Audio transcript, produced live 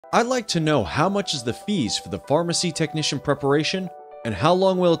I'd like to know how much is the fees for the pharmacy technician preparation and how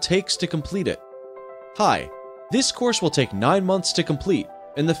long will it take to complete it. Hi, this course will take 9 months to complete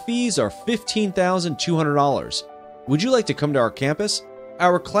and the fees are $15,200. Would you like to come to our campus?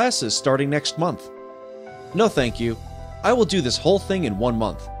 Our class is starting next month. No thank you. I will do this whole thing in 1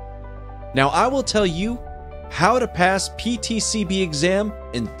 month. Now I will tell you how to pass PTCB exam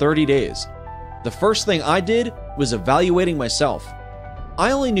in 30 days. The first thing I did was evaluating myself.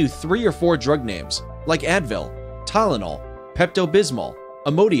 I only knew 3 or 4 drug names, like Advil, Tylenol, Pepto-Bismol,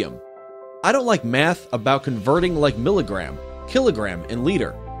 Imodium. I don't like math about converting like milligram, kilogram, and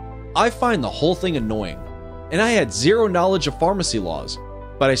liter. I find the whole thing annoying, and I had zero knowledge of pharmacy laws,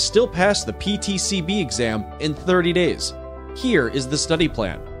 but I still passed the PTCB exam in 30 days. Here is the study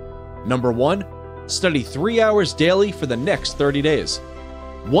plan. Number 1, study 3 hours daily for the next 30 days.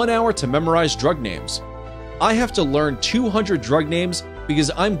 1 hour to memorize drug names. I have to learn 200 drug names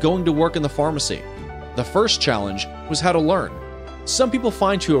because I'm going to work in the pharmacy. The first challenge was how to learn. Some people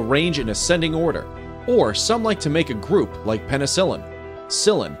find to arrange in ascending order, or some like to make a group like penicillin,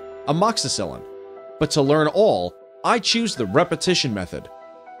 Cillin, amoxicillin. But to learn all, I choose the repetition method.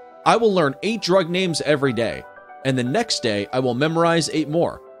 I will learn 8 drug names every day, and the next day I will memorize 8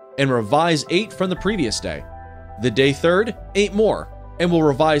 more, and revise 8 from the previous day. The day third, 8 more, and will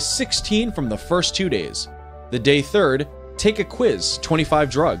revise 16 from the first 2 days. The day third, take a quiz, 25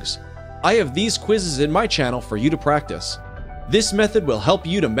 drugs. I have these quizzes in my channel for you to practice. This method will help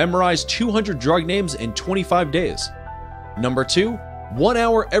you to memorize 200 drug names in 25 days. Number 2, 1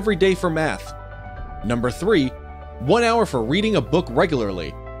 hour every day for math. Number 3, 1 hour for reading a book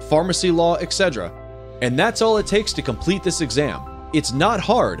regularly, pharmacy law, etc. And that's all it takes to complete this exam. It's not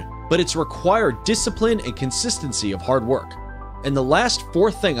hard, but it's required discipline and consistency of hard work. And the last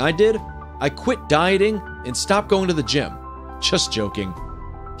 4th thing I did, I quit dieting and stopped going to the gym. Just joking.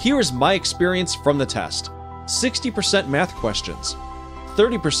 Here is my experience from the test. 60% math questions,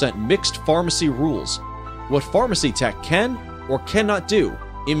 30% mixed pharmacy rules, what pharmacy tech can or cannot do,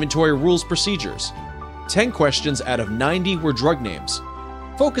 inventory rules procedures. 10 questions out of 90 were drug names.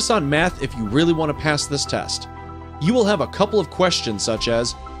 Focus on math if you really want to pass this test. You will have a couple of questions such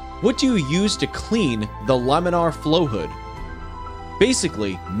as, what do you use to clean the laminar flow hood?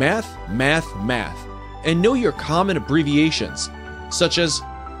 Basically, math, and know your common abbreviations, such as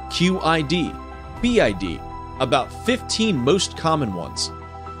QID, BID, about 15 most common ones.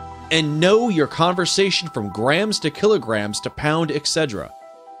 And know your conversation from grams to kilograms to pound, etc.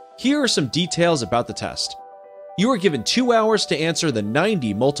 Here are some details about the test. You are given 2 hours to answer the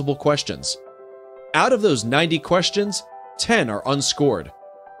 90 multiple questions. Out of those 90 questions, 10 are unscored.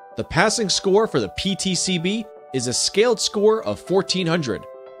 The passing score for the PTCB is a scaled score of 1400.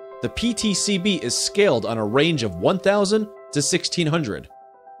 The PTCB is scaled on a range of 1000 to 1600.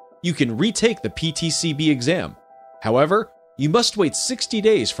 You can retake the PTCB exam. However, you must wait 60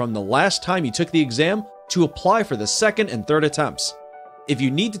 days from the last time you took the exam to apply for the 2nd and 3rd attempts. If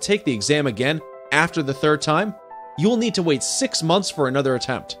you need to take the exam again after the 3rd time, you will need to wait 6 months for another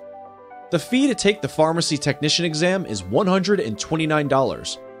attempt. The fee to take the pharmacy technician exam is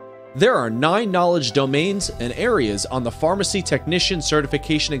 $129. There are 9 knowledge domains and areas on the pharmacy technician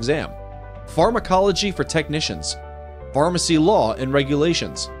certification exam: pharmacology for technicians, pharmacy law and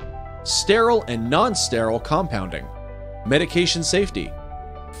regulations, sterile and non-sterile compounding, medication safety,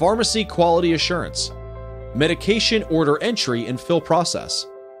 pharmacy quality assurance, medication order entry and fill process,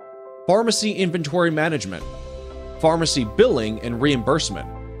 pharmacy inventory management, pharmacy billing and reimbursement,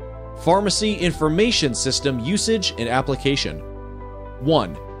 pharmacy information system usage and application.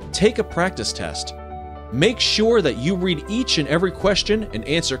 1. Take a practice test. Make sure that you read each and every question and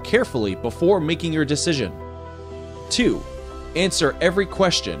answer carefully before making your decision. 2. Answer every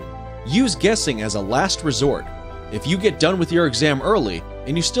question. Use guessing as a last resort. If you get done with your exam early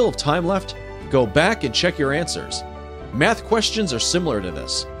and you still have time left, go back and check your answers. Math questions are similar to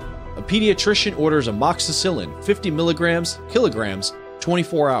this. A pediatrician orders amoxicillin 50 milligrams, kilograms,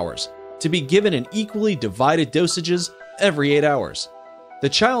 24 hours, to be given in equally divided dosages every 8 hours. The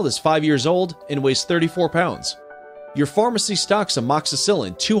child is 5 years old and weighs 34 pounds. Your pharmacy stocks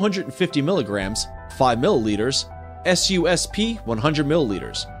amoxicillin 250 milligrams, 5 milliliters, SUSP 100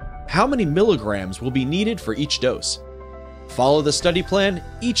 milliliters. How many milligrams will be needed for each dose? Follow the study plan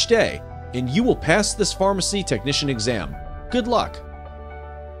each day, and you will pass this pharmacy technician exam. Good luck!